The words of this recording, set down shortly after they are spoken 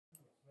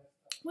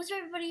What's up,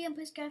 everybody? I'm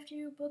Pascal.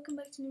 Welcome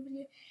back to a new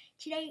video.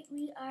 Today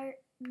we are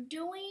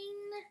doing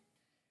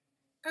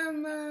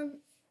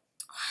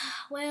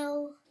wait.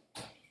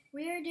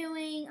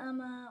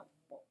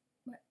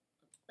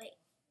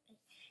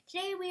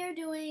 Today we are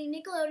doing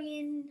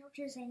Nickelodeon, which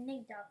is a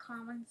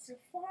nick.com on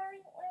Safari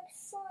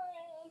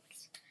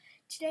website.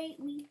 Today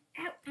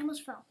I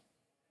almost fell.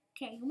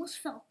 Okay, I almost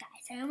fell,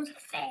 guys. I almost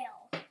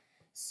fell.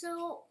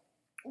 So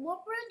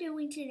what we're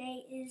doing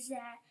today is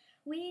that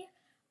we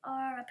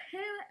are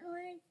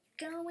apparently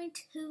going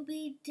to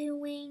be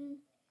doing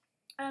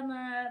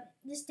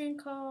this thing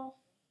called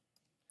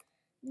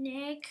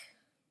Nick.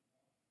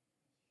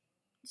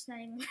 It's not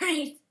even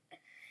right.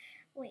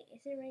 Wait,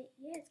 is it right?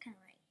 Yeah, it's kind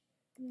of right.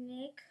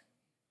 Nick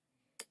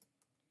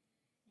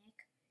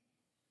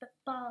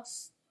Football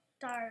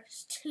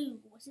Stars 2.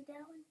 Was it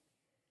that one?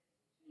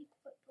 Nick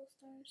Football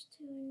Stars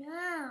 2.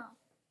 No,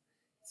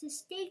 it's a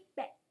state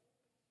bet.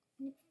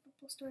 Nick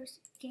Football Stars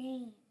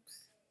games.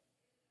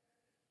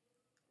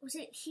 Was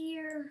it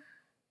here?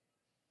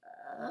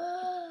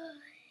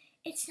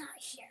 It's not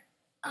here.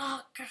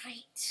 Oh,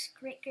 great.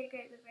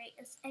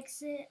 Let's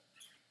exit.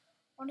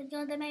 I want to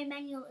go to the main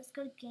menu. Let's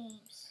go to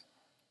games.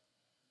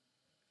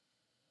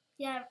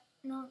 Yeah,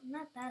 no,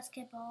 not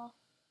basketball.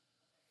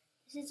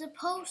 This is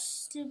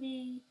supposed to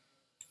be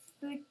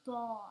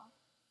football.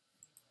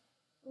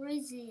 Where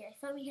is it? I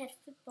thought we had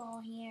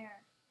football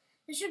here.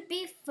 There should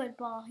be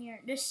football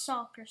here. There's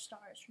soccer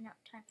stars. We're not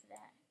time for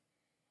that.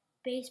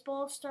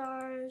 Baseball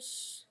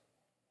stars.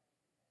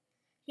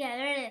 Yeah,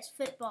 there it is.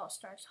 Football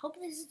stars. Hope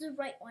this is the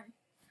right one.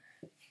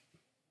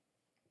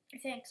 I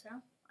think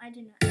so. I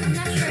do not. I'm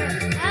not sure.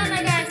 Oh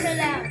my god, so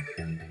loud.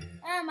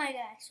 Oh my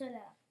god, so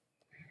loud.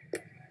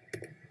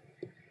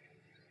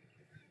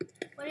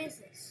 What is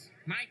this?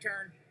 My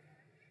turn.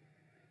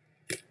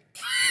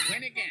 I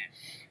win again.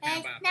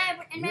 I'm not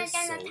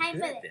gonna have time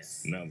for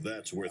this. Now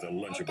that's worth a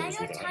Lunchables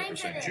with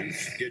 100%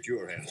 juice. Get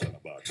your hands on the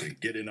box and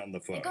get in on the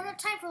fun. I don't have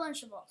time for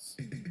Lunchables.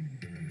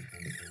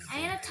 I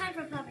don't have time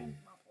for popping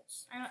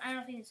bubbles. I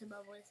don't think it's a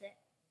bubble, is it?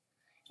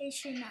 It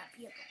should not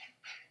be a bubble.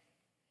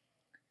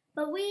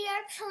 But we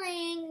are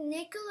playing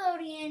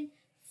Nickelodeon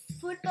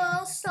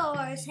Football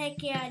Stars.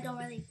 Heck yeah, I don't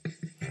know why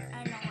I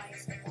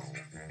said that.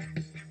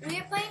 We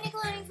are playing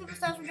Nickelodeon Football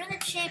Stars. We're doing the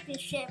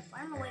championship.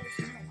 I don't know why there's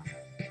no one.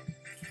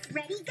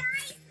 Ready,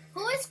 guys?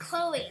 Who is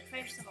Chloe,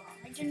 first of all?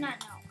 I do not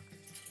know.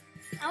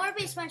 I want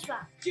to be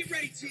SpongeBob. Get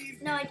ready, team.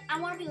 No, I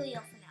want to be Leo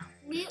for now.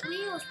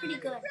 Leo was pretty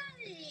good.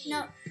 Ready.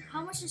 No,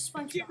 how much is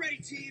SpongeBob? Get ready,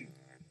 team.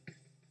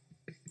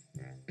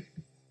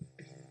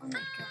 Oh my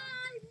god.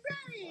 I'm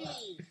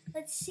ready.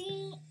 Let's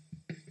see.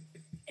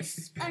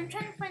 I'm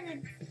trying to find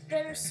the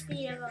better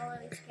speed of all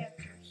of these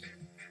characters.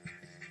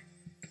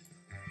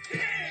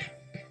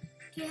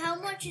 Okay, how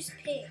much is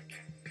Pig?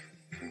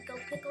 Go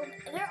Pickle.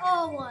 They're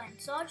all one,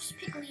 so I'll just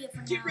pick Leo for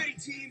now. Get ready,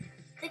 team.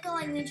 I think I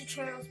like Ninja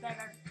Turtles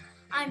better.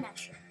 I'm not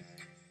sure.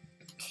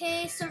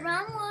 Okay, so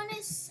round one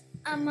is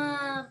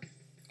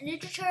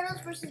Ninja Turtles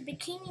versus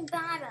Bikini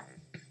Bottom.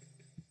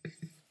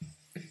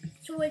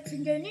 So it's the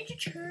Ninja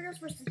Turtles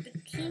versus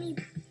Bikini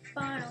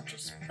Bottom, which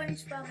is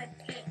SpongeBob and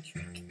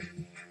Patrick.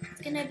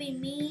 It's gonna be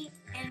me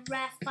and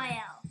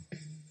Raphael.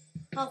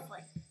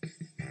 Hopefully.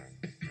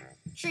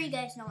 Sure you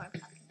guys know what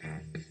I'm talking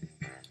about.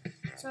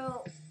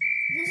 So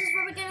this is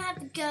where we're gonna have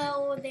to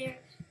go there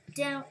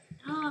down.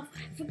 Oh, I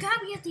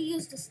forgot we have to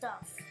use the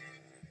stuff.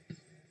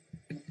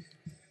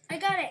 I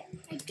got it.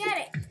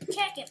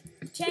 Attack it.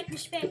 Attack the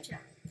spatula.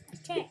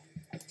 Attack.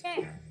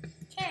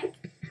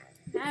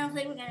 I don't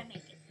think we're gonna make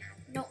it.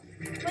 No.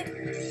 Wait. No.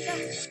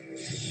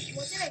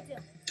 What did I do?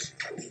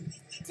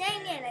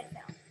 Dang it, I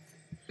fell.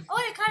 Oh,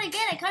 I caught it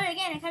again. Can I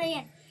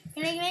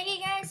make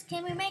it, guys?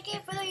 Can we make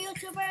it for the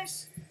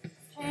YouTubers?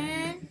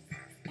 And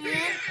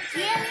yeah,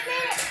 we made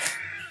it.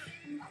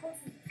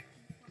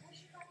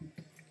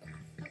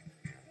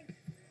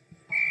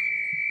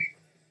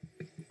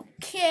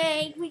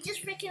 Okay, we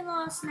just freaking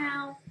lost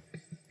now.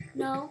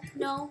 No.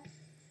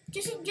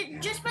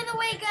 Just by the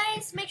way,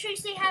 guys, make sure you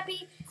say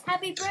happy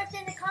birthday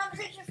in the comment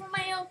section for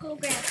my uncle,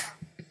 Grandpa.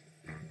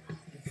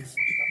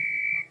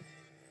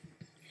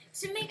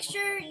 So make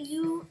sure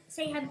you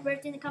say happy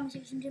birthday in the comment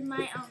section to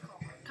my uncle,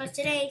 because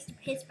today is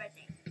his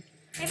birthday.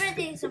 My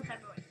birthday is on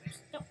February 1st.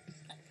 No.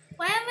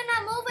 Why am I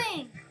not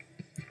moving?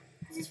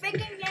 This is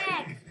freaking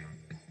lag.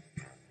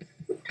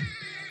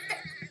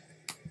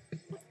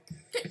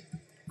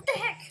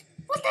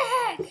 What the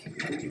heck?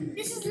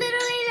 This is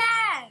literally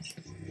lag.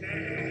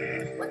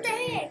 What the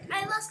heck?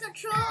 I lost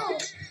control.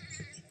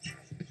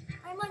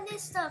 I'm on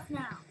this stuff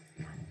now.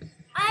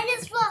 I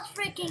just lost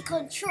freaking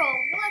control.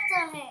 What the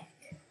heck?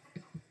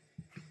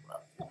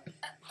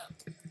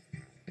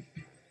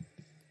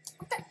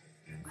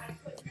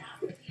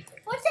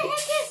 What the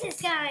heck is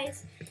this,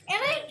 guys?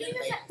 Am I doing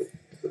this?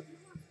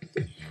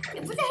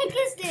 What the heck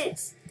is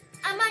this?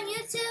 I'm on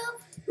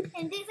YouTube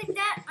and things like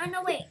that. Oh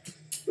no, wait.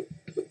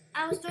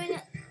 I was doing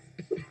it.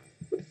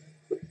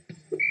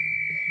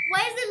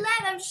 Why is it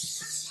lag? I'm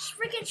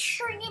freaking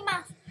shrinking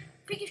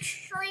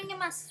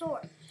my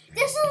sword.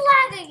 This is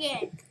lag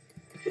again.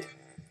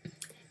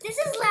 This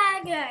is lag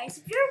Mac, guys.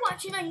 If you're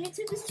watching on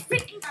YouTube, this is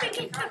freaking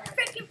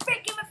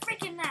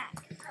Mac.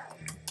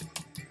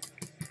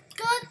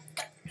 God.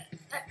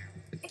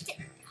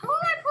 How am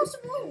I supposed to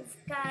move,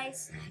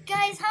 guys?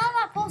 Guys, how am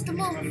I supposed to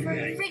move if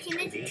freaking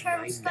Ninja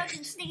Turtle stuck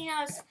and sticking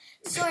out his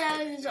sword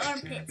out of his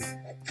armpits?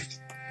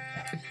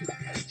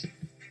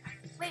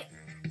 Wait,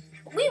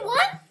 we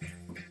won?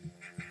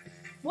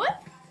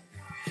 What?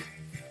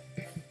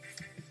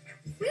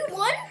 We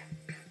won?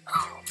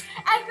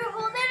 After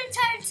all that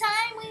entire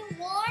time, we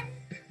won?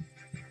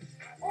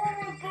 Oh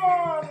my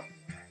god.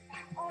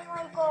 Oh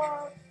my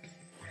god.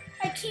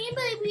 I can't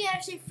believe we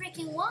actually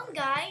freaking won,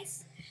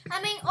 guys.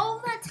 I mean,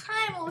 all that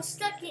time I was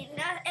stuck in,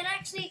 and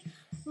actually,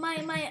 my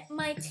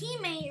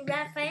teammate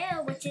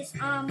Raphael, which is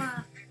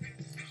not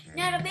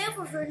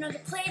available for another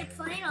player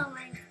playing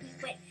online,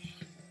 but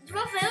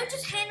Raphael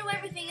just handled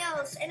everything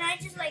else, and I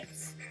just like,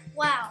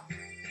 wow.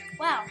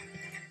 I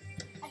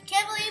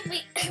can't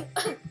believe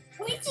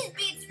we just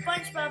beat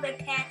SpongeBob and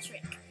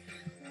Patrick.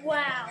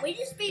 Wow, we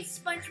just beat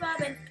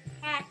SpongeBob and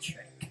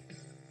Patrick.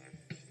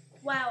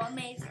 Wow,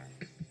 amazing.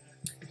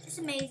 It's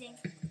amazing.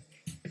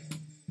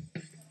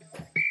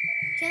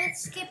 Okay,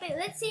 let's skip it.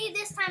 Let's see,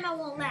 this time I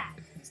won't lag.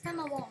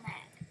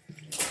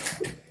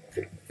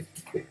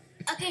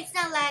 Okay, it's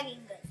not lagging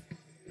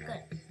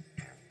good.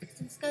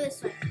 Let's go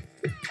this way.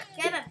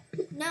 Kevin,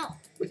 no.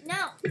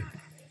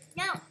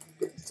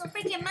 It's so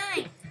freaking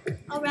mine.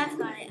 Oh, Raph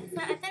got it.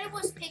 I thought it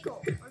was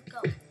Pickle or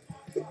Goat.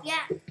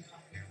 Yeah.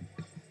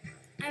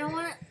 I don't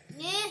want to.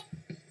 Yeah.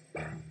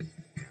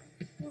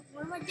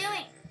 What am I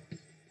doing?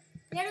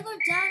 You gotta go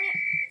down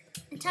here.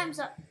 And time's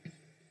up.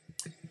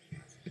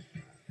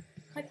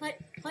 Hut. I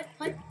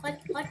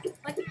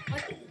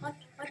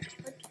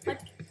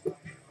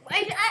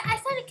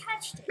thought I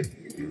catched it.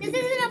 This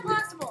isn't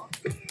impossible.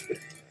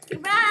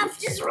 Raph,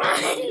 just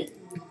run!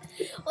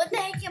 What the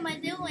heck am I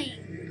doing?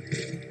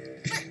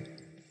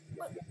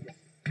 What?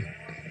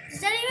 Does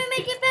that even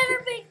make it better?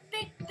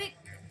 Big.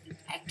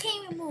 I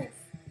can't even move.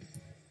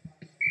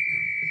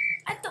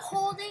 I have to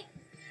hold it.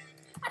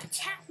 I'm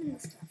tapping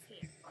this stuff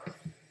here.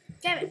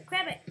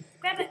 Grab it.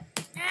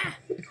 Ah!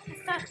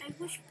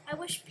 I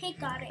wish Pig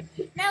got it.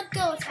 Now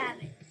Goat have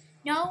it.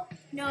 No.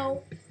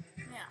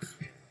 Yeah.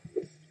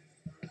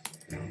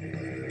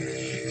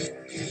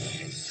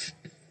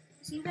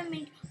 See what I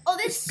mean? Oh,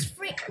 this is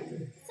free.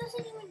 This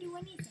doesn't even do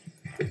anything.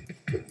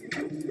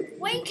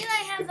 When can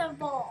I have the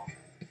ball?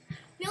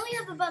 We only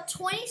have about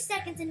 20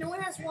 seconds and no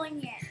one has won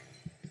yet.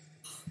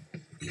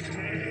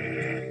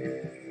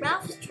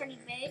 Ralph is turning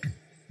big.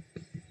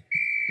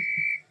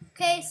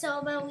 Okay,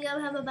 so we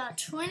have about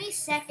 20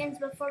 seconds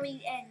before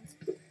we end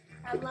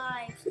our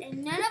lives.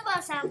 And none of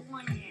us have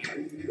won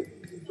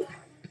yet.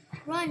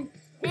 Run.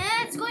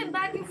 Yeah, it's going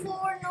back and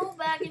forth. No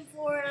back and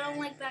forth. I don't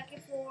like back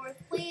and forth.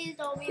 Please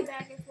don't be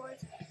back and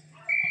forth.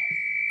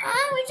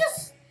 Now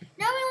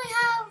we only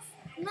have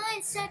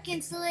 9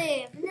 seconds to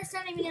live. And that's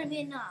not even going to be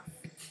enough.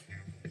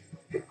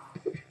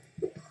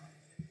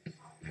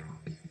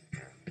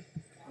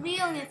 We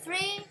only have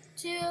 3,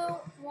 2,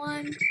 1,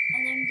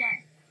 and then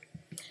done.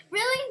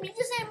 Really? We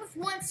just ended with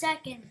 1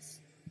 second.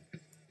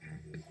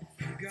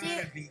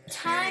 See,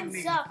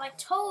 time's up. I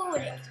told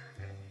it.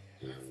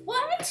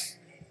 What?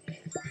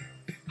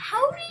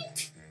 How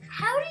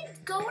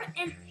did Goat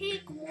and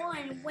Pig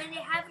win when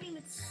they haven't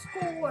even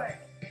scored?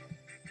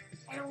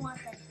 I don't want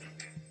that.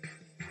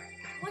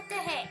 What the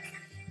heck?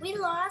 We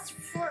lost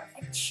for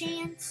a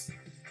chance,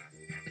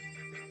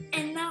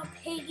 and now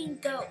Pig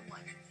and Goat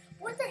won.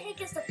 What the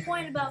heck is the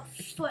point about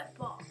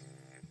football?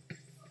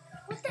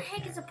 What the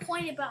heck is the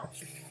point about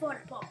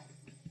football?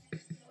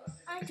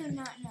 I do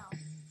not know.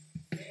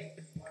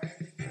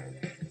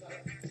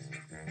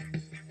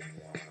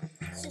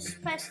 Let's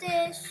just press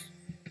this.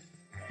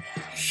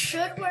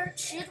 Should work.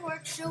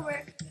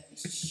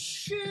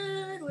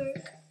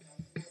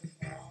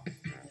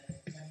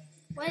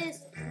 What is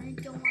this? I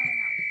don't want to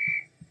know.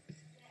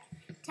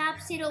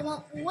 Topsy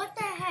won't. What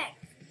the heck?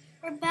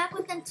 We're back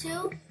with them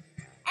too? And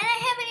I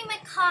haven't even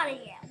caught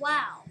it yet.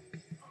 Wow.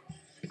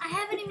 I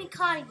haven't even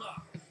caught it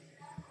yet.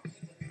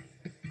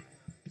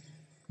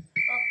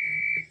 Oh.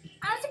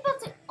 I was about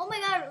to. Oh my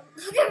god.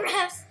 Look at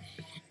Raph's.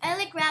 I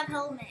like Raph's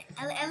helmet.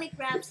 I like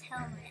Raph's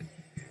helmet.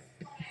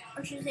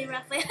 Or should I say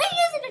Raphael? He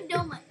has a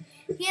donut.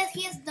 He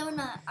has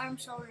donut arm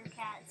shoulder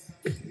pads.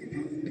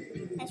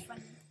 That's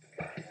funny.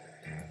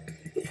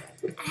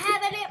 I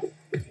have it.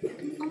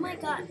 Oh my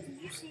god.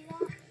 Did you see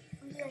that?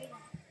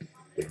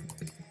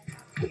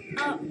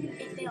 Oh,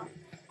 it failed.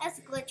 That's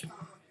a glitch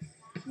ball.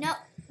 No.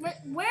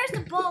 Where's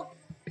the ball?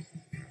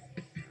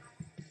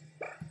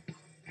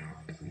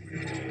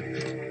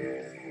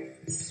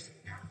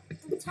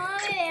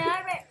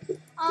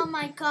 Oh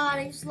my god,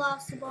 I just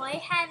lost the ball. I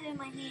had it in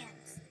my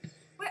hands.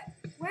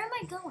 Where am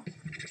I going?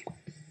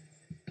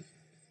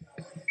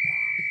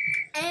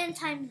 And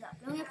time's up.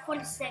 We only have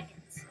 40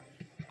 seconds.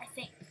 I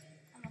think.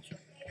 I'm not sure.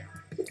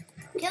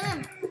 Kill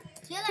him.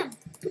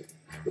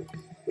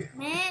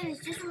 Man,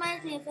 it just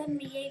reminds me of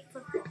NBA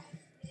football.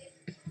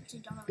 Which I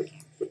don't really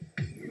care.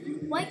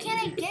 Why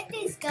can't I get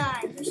these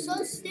guys? They're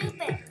so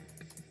stupid.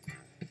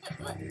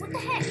 What the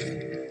heck?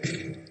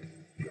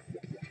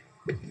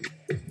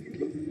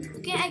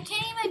 Okay, I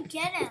can't even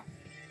get him.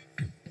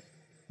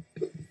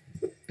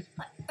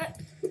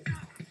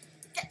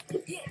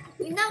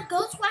 Now go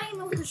swing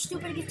me with your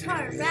stupid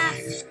guitar.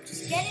 Raph,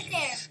 just get it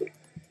there.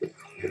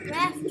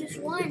 Raph, just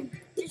run.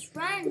 Just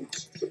run.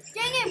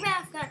 Dang it,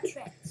 Raph got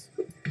tricked.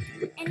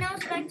 And now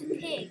it's back to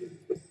Pig.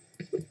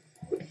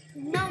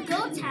 Now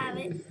goats have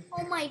it.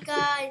 Oh my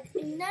god.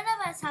 None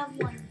of us have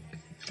one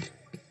yet.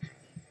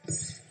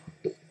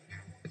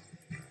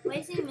 Why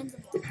is he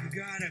invincible? You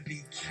gotta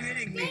be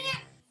kidding me. Dang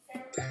it.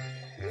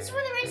 This is for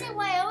the reason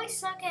why I always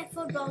suck at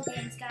football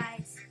games,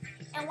 guys.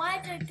 And why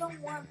I don't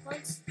want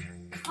bugs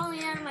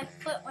falling out of my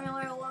foot when I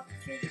want to walk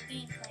through the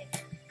gameplay.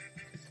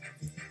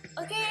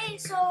 Okay,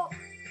 so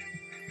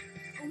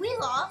we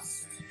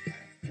lost.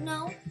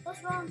 No,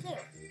 what's wrong too?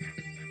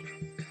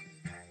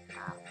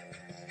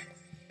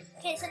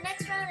 Okay, so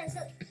next round is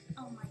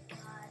oh my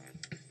god.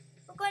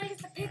 We're going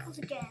against the Pickles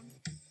again.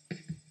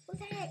 What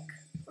the heck?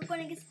 We're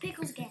going against the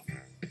Pickles again.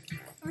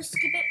 I'm gonna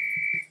skip it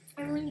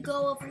and we're gonna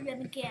go over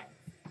them again.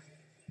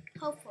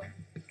 Hopefully.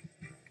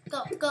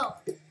 Go, go.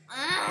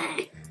 Ah!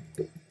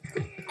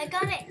 I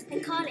got it. I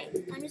caught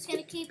it. I'm just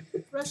gonna keep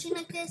rushing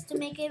like this to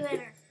make it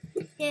better.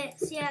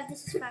 Yes, yeah,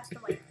 this is faster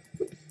way.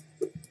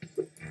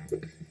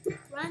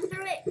 Run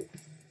through it.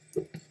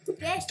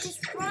 Yes,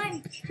 just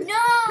run.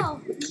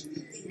 No!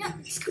 No,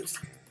 stop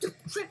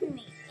tripping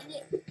me,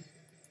 idiot.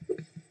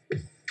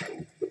 I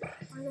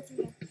wanna go through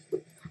here.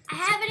 I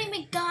haven't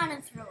even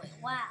gotten through it.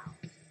 Wow.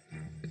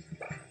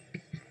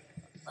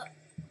 What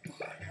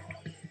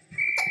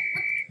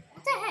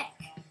the heck?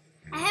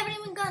 I haven't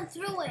even gone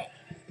through it.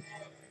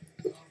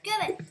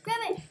 Grab it,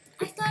 grab it.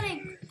 I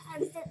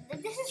thought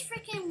this is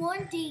freaking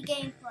 1D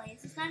gameplay.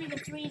 This is not even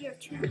 3D or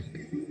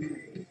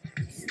 2D.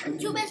 It's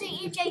too busy,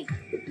 EJ.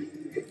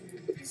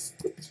 It's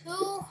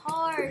too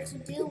hard to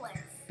deal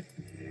with.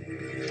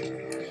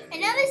 And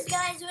now this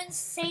guy's doing the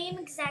same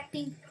exact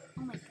thing.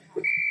 Oh my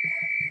god.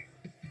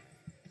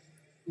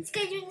 This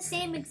guy's doing the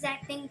same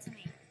exact thing to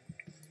me.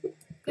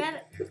 Grab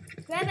it,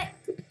 grab it,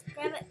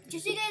 grab it.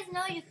 Just so you guys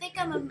know, you think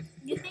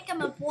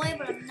I'm a boy,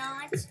 but I'm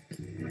not.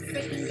 I'm a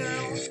freaking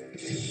girl.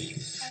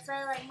 That's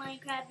why I like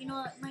Minecraft. You know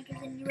what?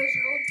 Minecraft's a new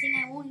original thing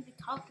I won't even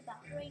talk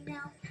about right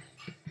now.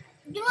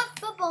 You know what?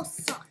 Football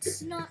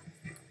sucks. Not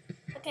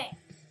okay.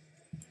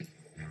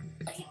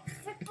 Okay,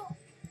 football.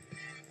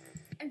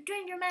 I'm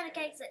doing dramatic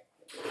exit.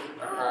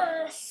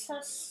 Ugh,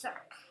 so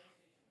suck.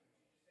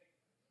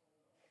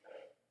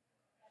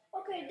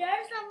 Okay, that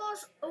is the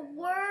most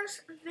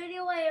worst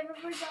video I ever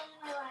done in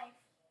my life.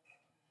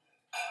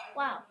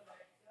 Wow.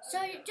 So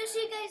just so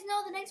you guys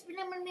know, the next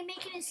video I'm going to be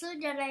making is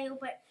Slither.io,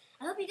 but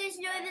I hope you guys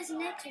enjoy this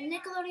next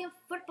Nickelodeon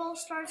Football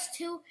Stars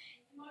 2.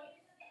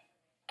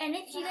 And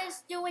if you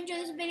guys do enjoy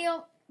this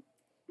video,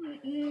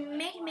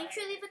 make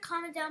sure to leave a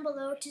comment down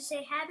below to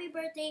say happy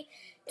birthday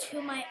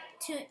to my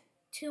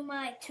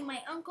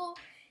uncle,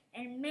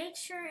 and make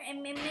sure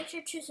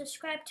to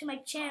subscribe to my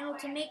channel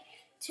to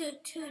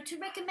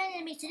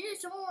recommend me to do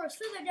some more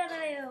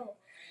Slither.io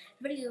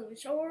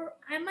videos. Or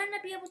I might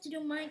not be able to do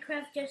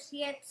Minecraft just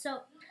yet,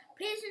 so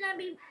please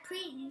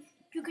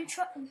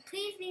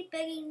be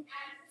begging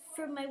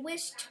for my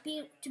wish to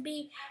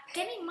be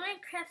getting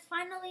Minecraft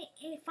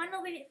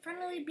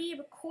finally be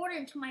recorded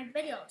into my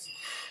videos.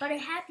 But I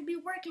have to be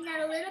working that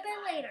a little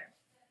bit later.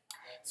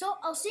 So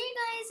I'll see you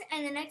guys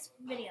in the next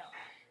video.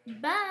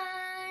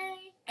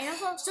 Bye, and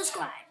also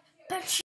subscribe.